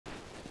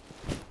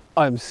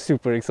I'm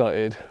super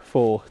excited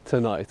for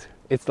tonight.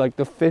 It's like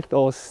the 5th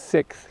or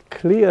 6th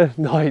clear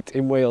night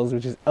in Wales,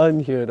 which is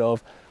unheard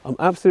of. I'm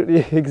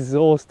absolutely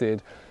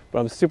exhausted, but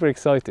I'm super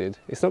excited.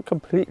 It's not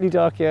completely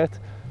dark yet,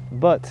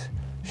 but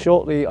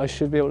shortly I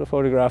should be able to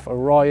photograph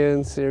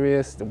Orion,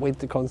 Sirius, the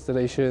winter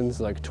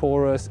constellations like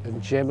Taurus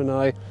and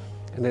Gemini,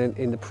 and then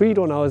in the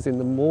pre-dawn hours in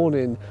the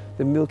morning,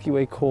 the Milky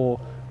Way core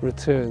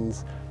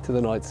returns to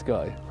the night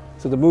sky.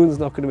 So the moon's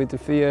not going to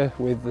interfere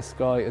with the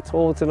sky at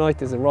all tonight.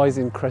 There's a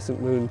rising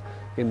crescent moon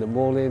in the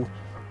morning,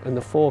 and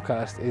the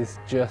forecast is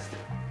just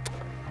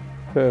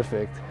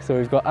perfect. So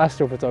we've got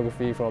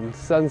astrophotography from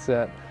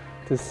sunset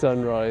to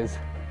sunrise.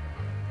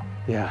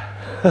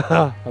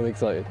 Yeah, I'm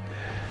excited.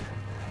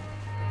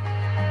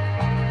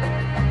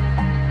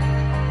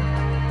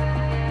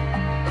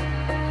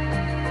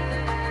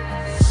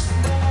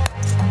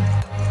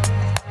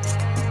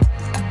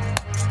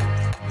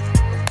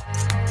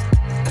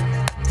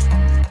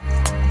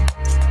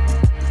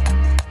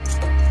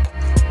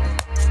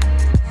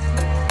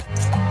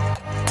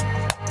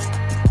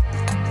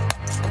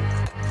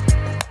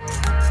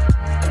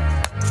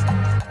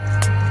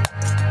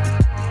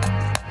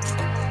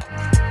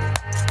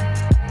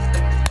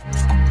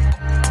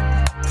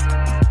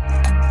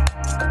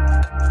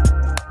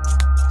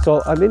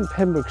 So I'm in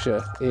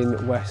Pembrokeshire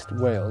in West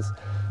Wales,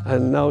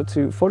 and now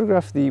to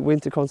photograph the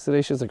winter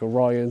constellations like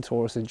Orion,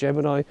 Taurus and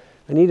Gemini,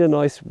 I need a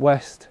nice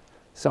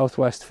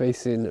west-southwest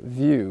facing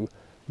view,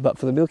 but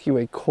for the Milky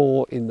Way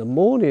core in the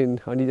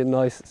morning I need a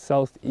nice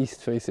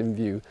southeast facing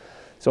view.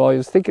 So I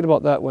was thinking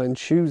about that when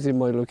choosing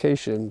my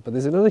location, but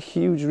there's another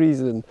huge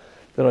reason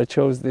that I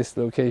chose this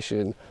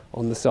location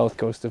on the south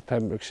coast of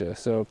Pembrokeshire.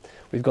 So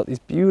we've got these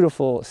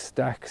beautiful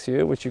stacks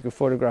here which you can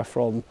photograph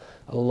from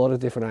a lot of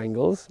different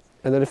angles.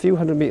 And then a few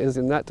hundred meters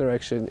in that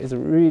direction is a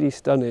really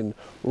stunning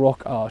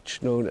rock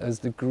arch known as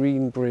the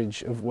Green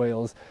Bridge of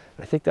Wales.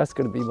 I think that's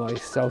going to be my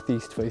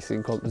southeast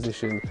facing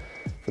composition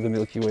for the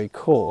Milky Way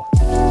core.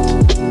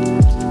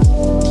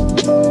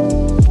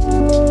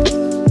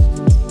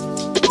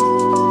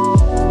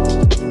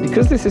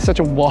 Because this is such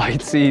a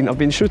wide scene, I've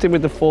been shooting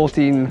with the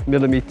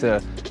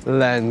 14mm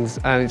lens,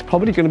 and it's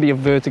probably going to be a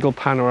vertical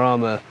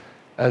panorama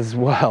as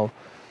well.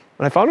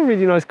 And I found a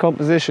really nice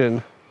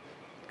composition.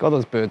 God,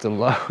 those birds are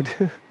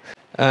loud.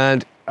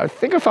 And I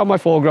think I found my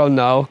foreground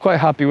now, quite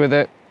happy with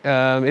it.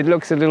 It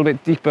looks a little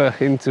bit deeper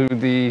into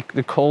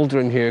the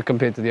cauldron here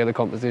compared to the other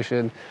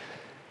composition.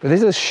 But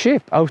there's a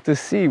ship out to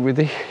sea with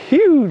a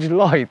huge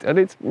light and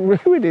it's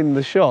ruining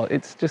the shot.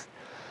 It's just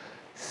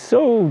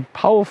so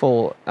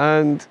powerful.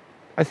 And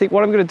I think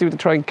what I'm going to do to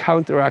try and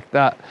counteract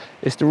that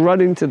is to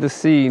run into the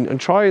scene and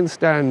try and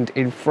stand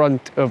in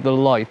front of the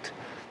light.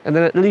 And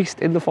then at least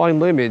in the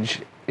final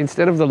image,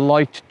 instead of the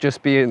light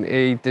just being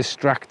a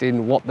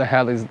distracting what the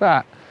hell is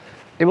that,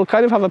 it will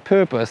kind of have a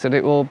purpose, and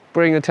it will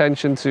bring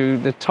attention to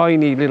the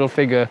tiny little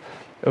figure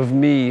of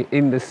me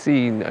in the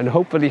scene, and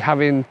hopefully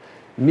having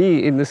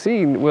me in the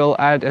scene will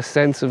add a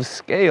sense of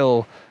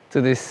scale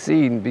to this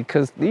scene,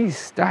 because these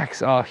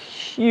stacks are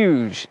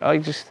huge. I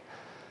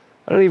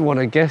don't even want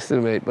to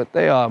guesstimate, but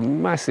they are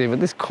massive. And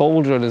this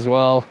cauldron as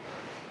well,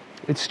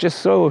 it's just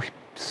so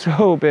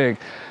big.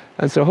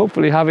 And so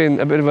hopefully having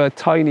a bit of a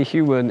tiny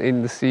human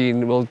in the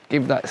scene will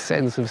give that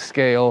sense of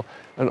scale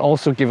and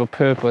also give a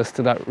purpose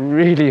to that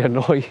really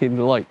annoying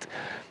light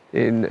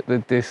in the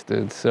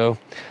distance. So I'm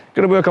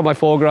going to work on my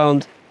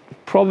foreground.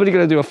 Probably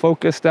going to do a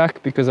focus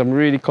stack because I'm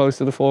really close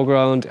to the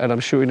foreground and I'm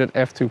shooting at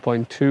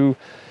f2.2.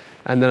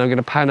 And then I'm going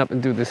to pan up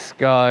and do the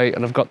sky,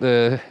 and I've got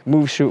the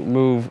move, shoot,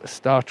 move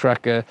star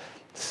tracker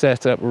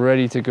set up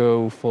ready to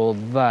go for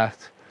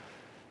that.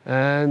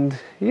 And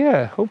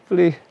yeah,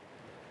 hopefully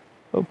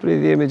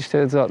the image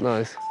turns out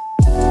nice.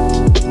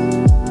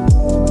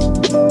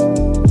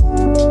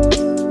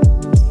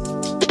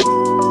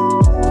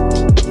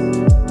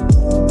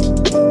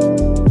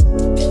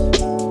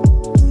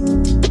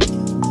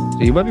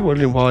 You might be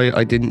wondering why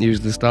I didn't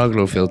use the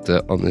Starglow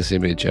filter on this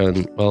image,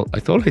 and well, I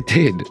thought I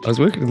did. I was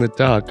working in the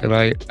dark and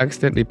I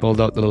accidentally pulled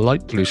out the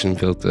light pollution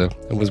filter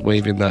and was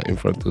waving that in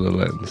front of the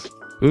lens.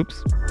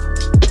 Oops.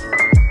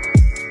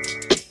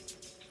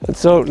 And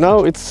so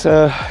now it's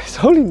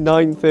only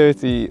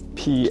 9:30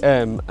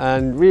 p.m.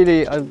 and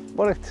really I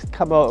want it to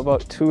come out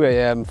about 2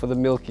 a.m. for the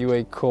Milky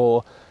Way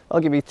core.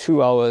 That'll give me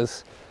 2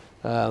 hours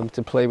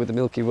to play with the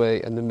Milky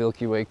Way and the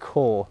Milky Way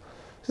core.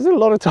 So there's a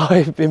lot of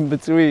time in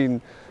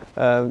between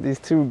these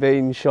two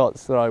main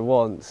shots that I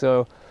want.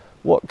 So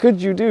what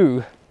could you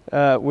do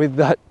with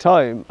that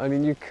time? I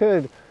mean, you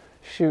could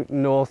shoot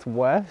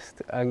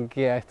northwest and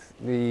get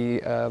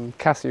the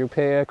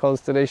Cassiopeia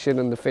constellation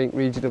and the faint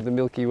region of the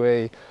Milky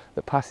Way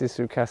that passes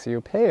through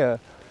Cassiopeia.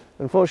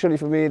 Unfortunately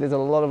for me, there's a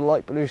lot of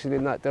light pollution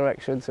in that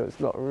direction, so it's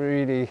not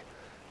really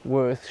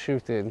worth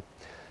shooting.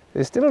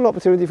 There's still an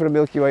opportunity for the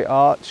Milky Way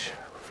arch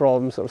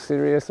from sort of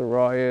Sirius,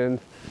 Orion,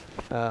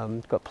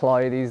 got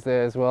Pleiades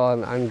there as well,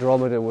 and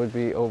Andromeda would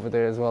be over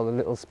there as well, the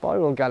little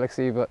spiral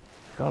galaxy, but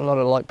got a lot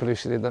of light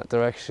pollution in that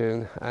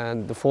direction,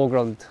 and the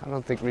foreground I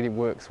don't think really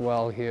works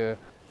well here.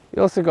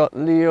 You also got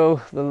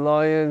Leo, the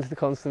lion, the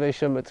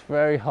constellation, but it's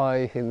very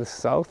high in the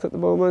south at the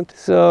moment.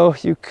 So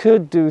you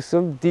could do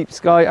some deep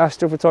sky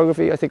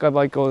astrophotography. I think I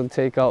might go and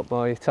take out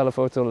my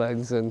telephoto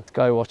lens and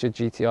Skywatcher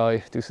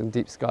GTI, do some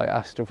deep sky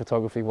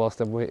astrophotography whilst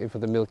I'm waiting for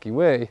the Milky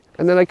Way.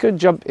 And then I could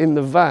jump in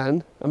the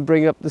van and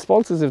bring up the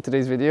sponsors of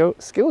today's video,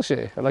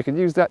 Skillshare, and I could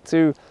use that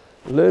to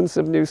learn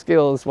some new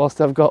skills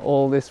whilst I've got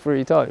all this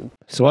free time.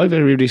 So I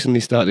very recently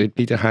started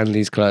Peter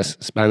Hanley's class,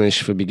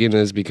 Spanish for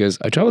Beginners, because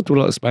I travel to a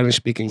lot of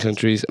Spanish-speaking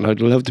countries and I'd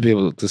love to be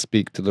able to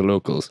speak to the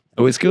locals.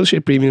 But with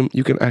Skillshare Premium,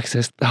 you can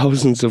access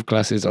thousands of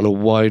classes on a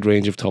wide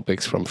range of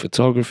topics from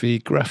photography,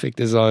 graphic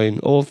design,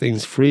 all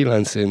things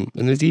freelancing,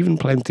 and there's even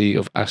plenty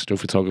of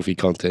astrophotography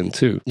content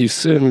too. You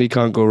certainly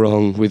can't go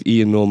wrong with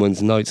Ian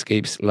Norman's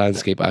Nightscape's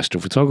Landscape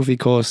Astrophotography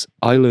course.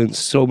 I learned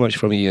so much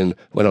from Ian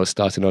when I was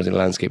starting out in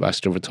landscape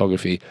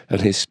astrophotography, and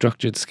his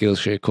structured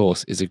Skillshare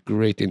course is a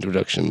great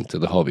introduction to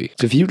the hobby.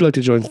 So if you'd like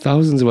to join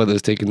thousands of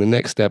others taking the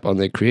next step on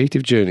their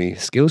creative journey,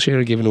 Skillshare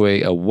are giving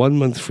away a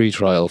 1-month free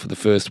trial for the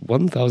first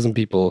 1,000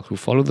 people who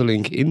follow the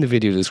link in the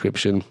video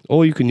description,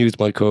 or you can use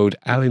my code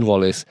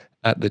AlanWallace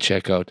at the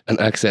checkout and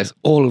access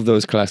all of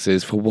those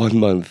classes for 1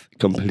 month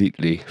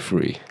completely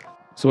free.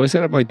 So I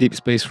set up my deep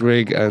space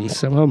rig and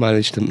somehow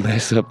managed to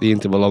mess up the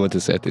intervalometer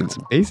settings.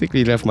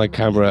 Basically left my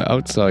camera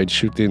outside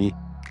shooting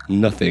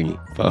nothing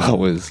for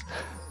hours.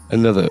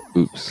 Another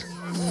oops.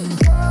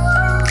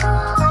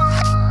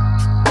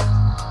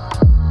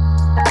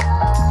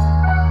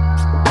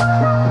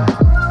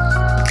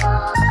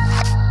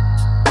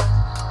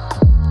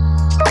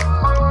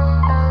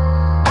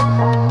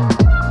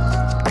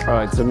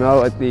 Alright, so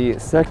now at the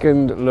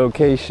second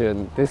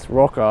location, this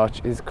rock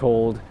arch is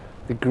called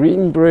the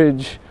Green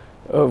Bridge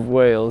of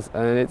Wales,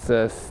 and it's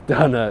a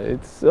stunner.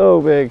 It's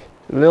so big.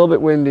 A little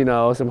bit windy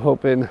now, so I'm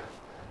hoping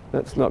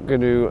that's not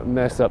going to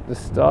mess up the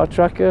star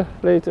tracker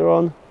later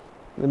on.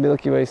 The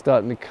Milky Way is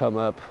starting to come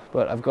up,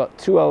 but I've got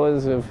 2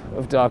 hours of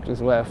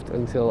darkness left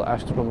until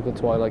astronomical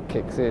twilight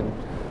kicks in.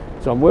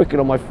 So I'm working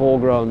on my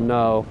foreground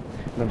now,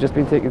 and I've just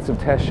been taking some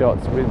test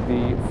shots with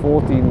the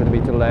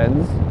 14mm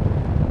lens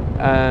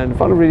and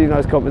found a really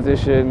nice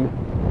composition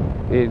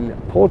in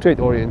portrait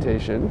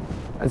orientation.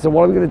 And so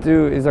what I'm going to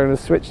do is I'm going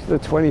to switch to the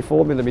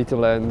 24mm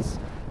lens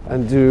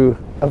and do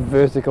a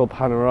vertical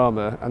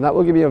panorama, and that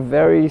will give me a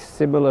very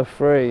similar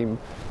frame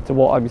to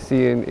what I'm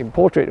seeing in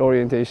portrait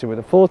orientation with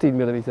a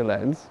 14mm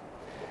lens.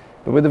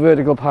 But with the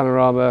vertical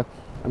panorama,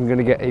 I'm going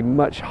to get a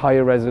much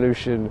higher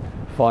resolution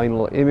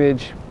final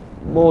image,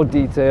 more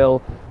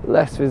detail,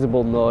 less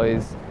visible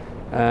noise,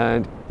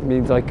 and it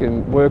means I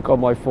can work on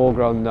my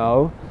foreground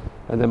now,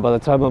 and then by the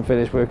time I'm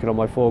finished working on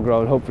my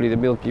foreground, hopefully the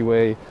Milky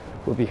Way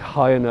will be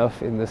high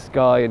enough in the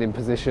sky and in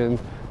position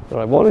that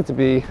I want it to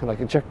be, and I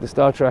can check the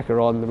star tracker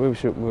on the move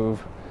shoot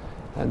move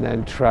and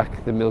then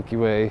track the Milky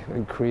Way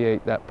and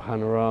create that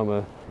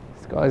panorama.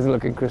 The skies are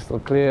looking crystal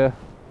clear.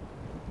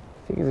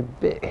 I think it's a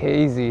bit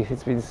hazy.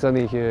 It's been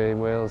sunny here in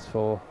Wales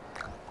for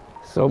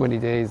so many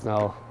days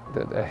now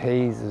that the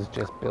haze has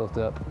just built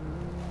up,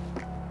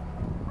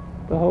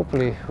 but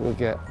hopefully we'll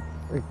get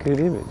a good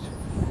image.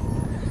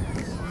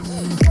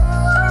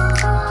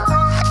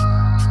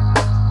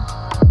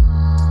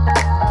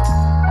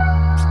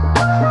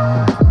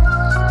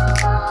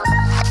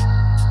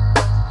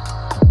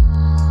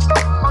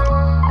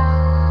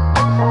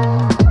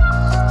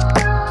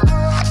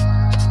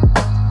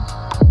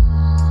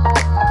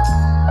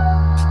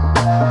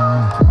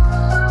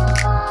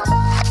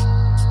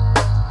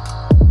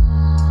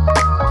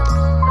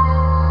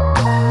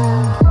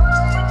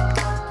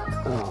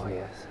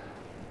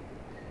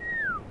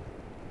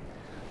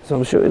 So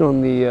I'm shooting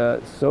on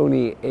the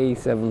Sony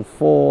A7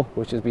 IV,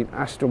 which has been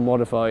astro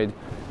modified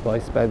by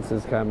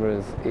Spencer's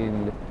cameras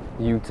in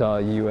Utah,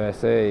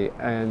 USA.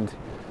 And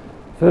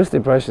first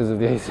impressions of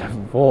the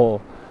A7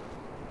 IV,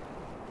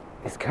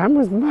 this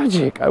camera's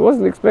magic. I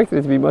wasn't expecting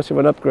it to be much of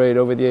an upgrade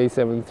over the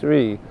A7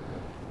 III,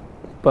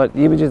 but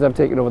the images I've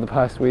taken over the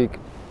past week,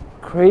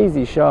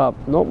 crazy sharp,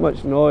 not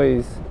much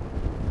noise.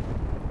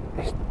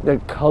 The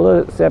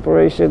color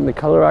separation, the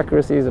color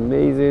accuracy is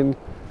amazing.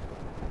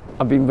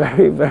 I've been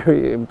very,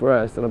 very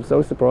impressed, and I'm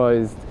so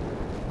surprised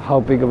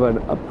how big of an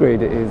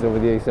upgrade it is over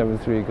the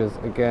A7 III, because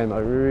again, I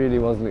really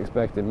wasn't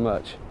expecting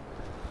much.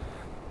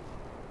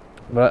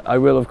 But I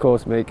will of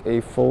course make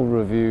a full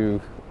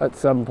review at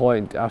some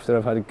point after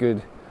I've had a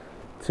good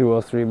 2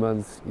 or 3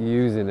 months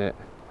using it.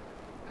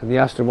 And the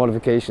astro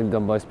modification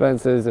done by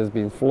Spencer's has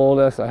been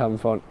flawless. I haven't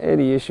found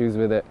any issues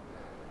with it,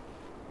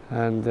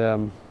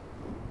 and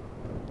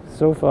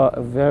so far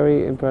a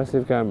very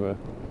impressive camera.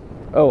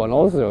 Oh, and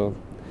also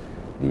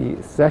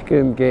the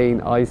second gain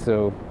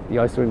ISO, the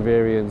ISO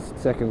invariance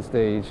second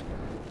stage,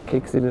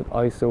 kicks in at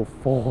ISO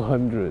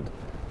 400,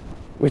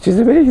 which is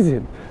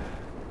amazing.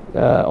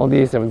 On the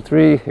A7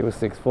 III it was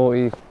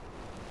 640.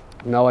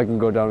 Now I can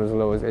go down as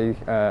low as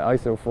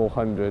ISO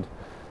 400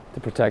 to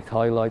protect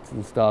highlights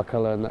and star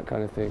color and that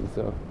kind of thing.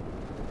 So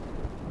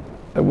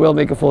I will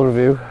make a full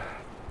review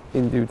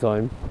in due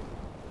time.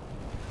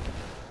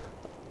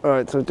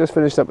 Alright, so just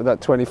finished up with that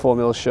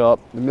 24mm shot.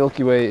 The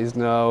Milky Way is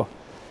now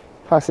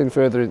passing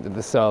further into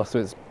the south, so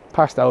it's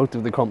passed out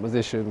of the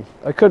composition.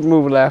 I could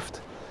move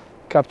left,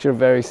 capture a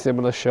very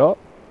similar shot,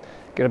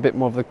 get a bit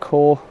more of the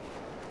core,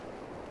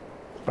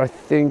 but I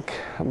think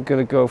I'm going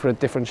to go for a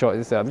different shot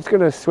instead. I'm just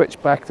going to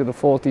switch back to the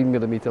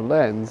 14mm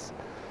lens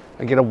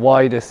and get a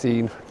wider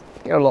scene,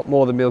 get a lot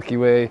more of the Milky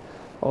Way,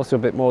 also a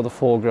bit more of the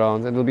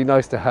foreground, and it'll be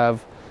nice to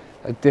have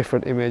a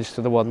different image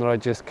to the one that I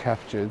just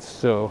captured.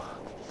 So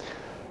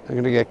I'm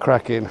going to get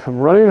cracking. I'm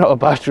running out of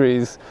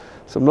batteries,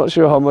 so I'm not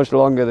sure how much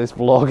longer this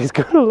vlog is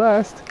going to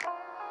last.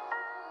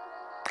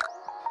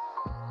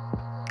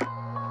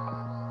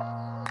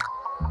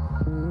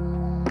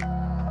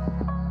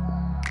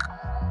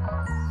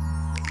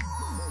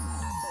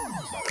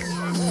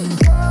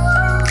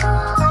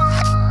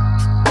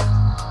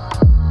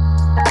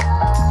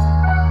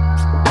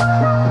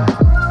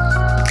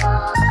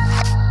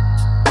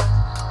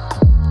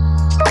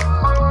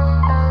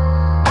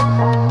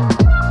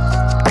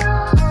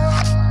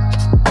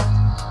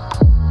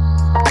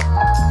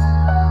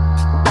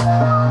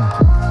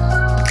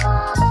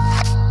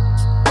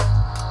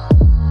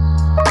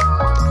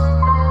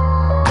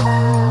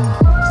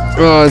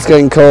 Oh, it's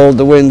getting cold,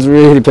 the wind's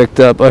really picked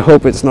up. I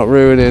hope it's not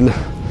ruining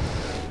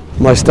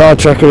my Star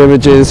Trekker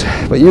images,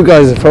 but you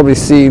guys have probably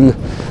seen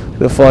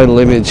the final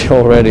image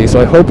already,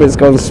 so I hope it's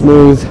gone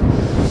smooth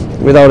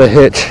without a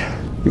hitch,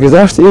 because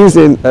after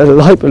using a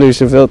light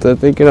pollution filter,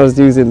 thinking I was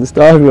using the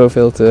Star Glow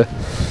filter,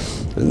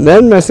 and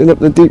then messing up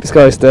the deep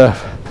sky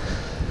stuff,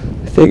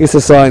 I think it's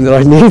a sign that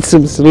I need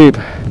some sleep.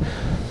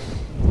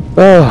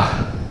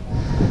 Oh,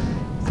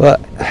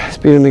 but it's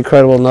been an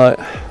incredible night.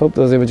 Hope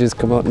those images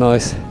come out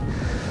nice.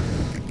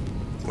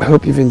 I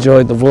hope you've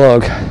enjoyed the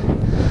vlog.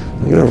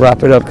 I'm going to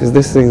wrap it up because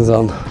this thing's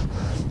on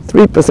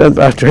 3%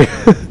 battery.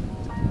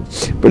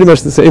 Pretty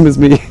much the same as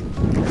me.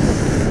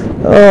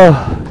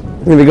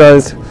 Oh, anyway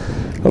guys,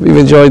 hope you've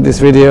enjoyed this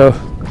video.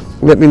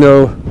 Let me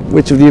know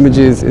which of the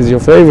images is your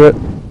favorite.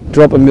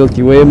 Drop a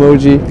Milky Way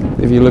emoji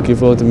if you're looking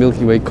forward to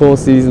Milky Way core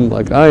season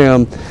like I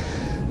am.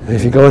 And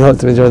if you're going out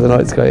to enjoy the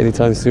night sky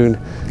anytime soon,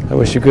 I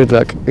wish you good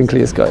luck in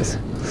clear skies.